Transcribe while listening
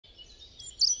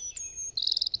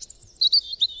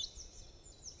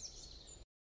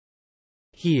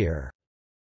Here.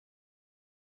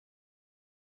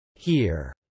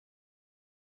 Here.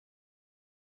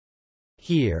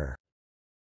 Here.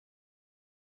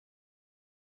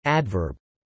 Adverb.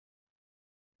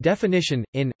 Definition: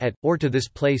 in, at, or to this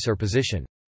place or position.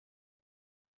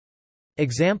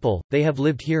 Example: they have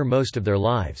lived here most of their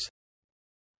lives.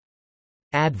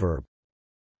 Adverb.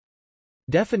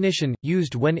 Definition: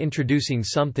 used when introducing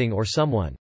something or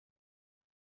someone.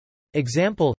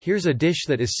 Example: here's a dish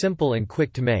that is simple and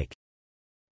quick to make.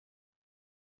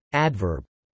 Adverb.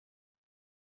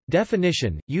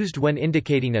 Definition: used when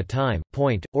indicating a time,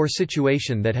 point, or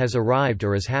situation that has arrived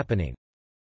or is happening.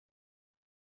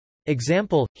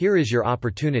 Example: here is your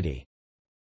opportunity.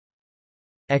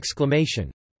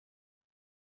 Exclamation.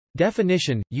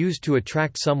 Definition: used to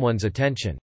attract someone's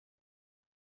attention.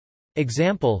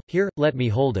 Example: here, let me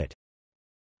hold it.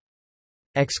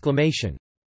 Exclamation.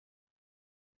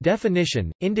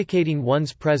 Definition: indicating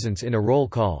one's presence in a roll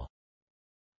call.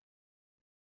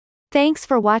 Thanks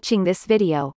for watching this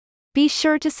video. Be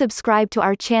sure to subscribe to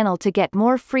our channel to get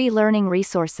more free learning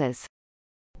resources.